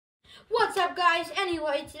What's up, guys?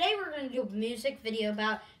 Anyway, today we're going to do a music video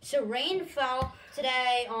about Rain fell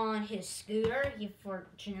today on his scooter. He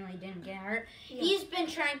fortunately didn't get hurt. Yeah. He's been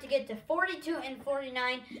trying to get to 42 and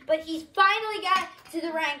 49, but he's finally got to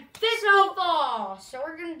the rank 50 fall. So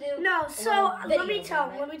we're going to do let me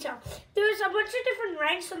tell. There's a bunch of different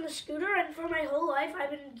ranks on the scooter, and for my whole life,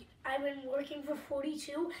 I've been working for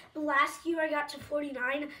 42. Last year I got to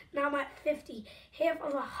 49. Now I'm at 50. Half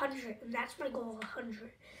of 100, and that's my goal,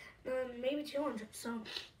 100. Maybe 200. So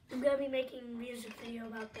I'm gonna be making a music video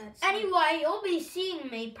about that. So. Anyway, you'll be seeing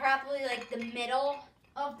me probably like the middle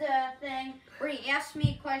of the thing where he asks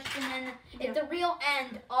me a question, and at the real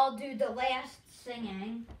end, I'll do the last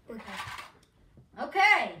singing.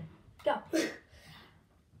 Okay. Go.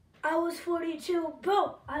 I was 42,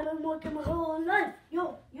 bro. I've been working my whole life.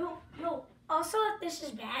 Yo. Also, if this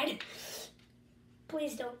is bad,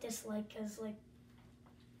 please don't dislike, because,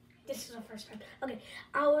 this is the first time. Okay,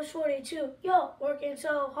 I was 42, yo, working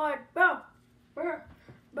so hard, bro.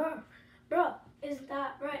 Isn't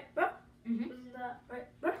that right, bro? Isn't that right,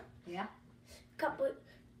 bro? Yeah.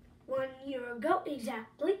 1 year ago,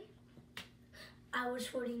 exactly. I was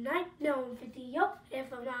 49, now I'm 50, yo.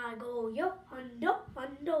 If I'm not goal, yo,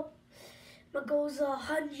 hundo. My goal's a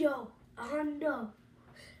hundo.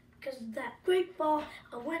 Because of that great fall,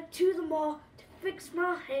 I went to the mall to fix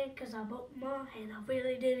my hand, because I broke my hand. I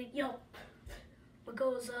really didn't, yo. My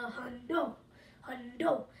goal's a hundo.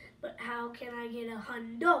 But how can I get a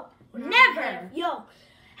hundo? Never. Yo.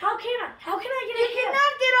 How can I get You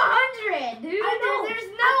cannot get 100, dude. I know.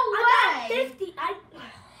 There's no way. I got 50.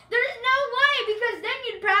 There's no way, because then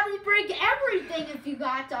you'd probably break everything if you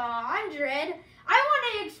got to 100. I want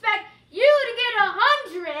to expect you to get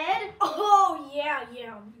 100. Oh, yeah.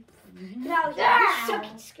 Now, you suck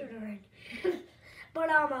at scooter. But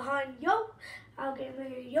I'm a hundo. I'll get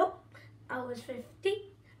me, yo. I was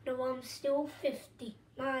 50. No, I'm still 50.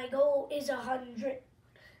 My goal is 100.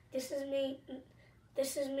 This is me.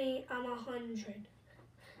 I'm 100.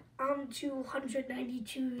 I'm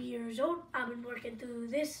 292 years old. I've been working through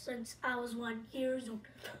this since I was 1 year old.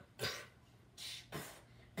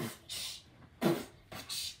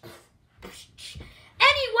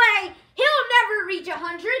 Anyway, he'll never reach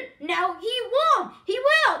 100. No, he won't. He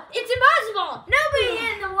will. It's impossible. Nobody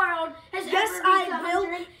in the world has ever reached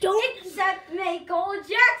 100 except Michael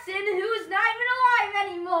Jackson, who's not even alive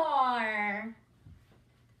anymore.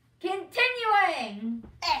 Continuing.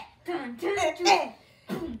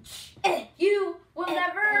 You will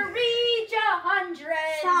never reach 100.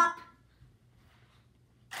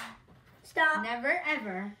 Stop. Never,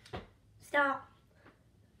 ever. Stop.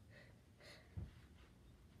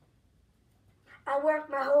 I worked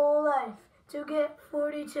my whole life to get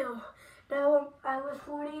 42. Now I was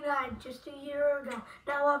 49 just a year ago.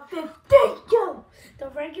 Now I'm 50, yo. The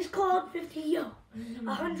rank is called 50, yo.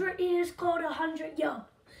 100 is called 100, yo.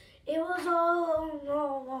 It was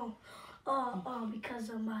all because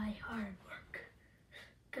of my hard work.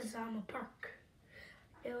 Because I'm a perk.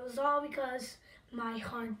 It was all because my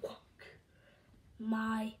hard work.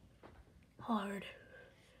 My hard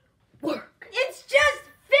work. It's just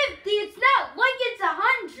 50. It's not like it's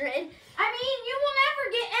 100. I mean, you will never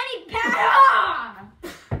get any past.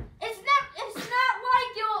 It's not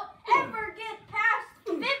like you'll ever get past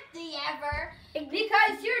 50 ever,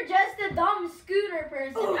 because you're just a dumb scooter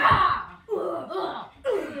person.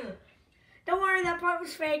 Don't worry, that part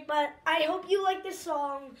was fake, but I hope you like this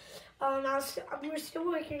song. We're still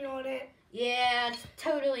working on it. Yeah, it's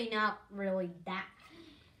totally not really that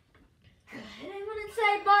good, I wouldn't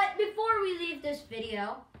say, but before we leave this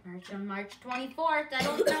video, on March 24th, I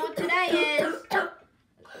don't know what today is.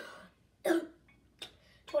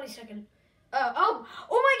 22nd. Oh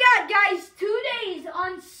my God, guys, 2 days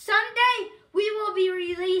on Sunday, we will be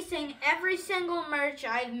releasing every single merch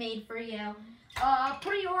I've made for you.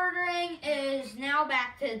 Pre-ordering is now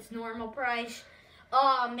back to its normal price.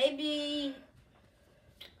 Maybe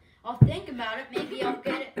I'll think about it. Maybe I'll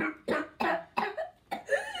get it.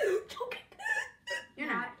 You're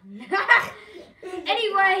not.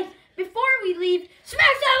 Anyway, before we leave,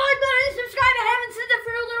 smash that like button and subscribe. I haven't said that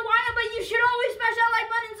for a little while, but you should always smash that like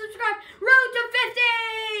button and subscribe. Road to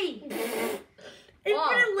 50!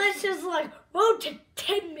 Infinite List is like, road to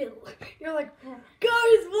 10 mil. You're like,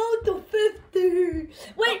 guys, road to 50.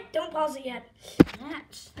 Wait, don't pause it yet.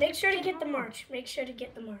 Make sure to get the merch.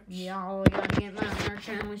 Y'all gotta get my merch.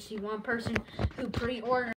 I only see one person who pre-ordered.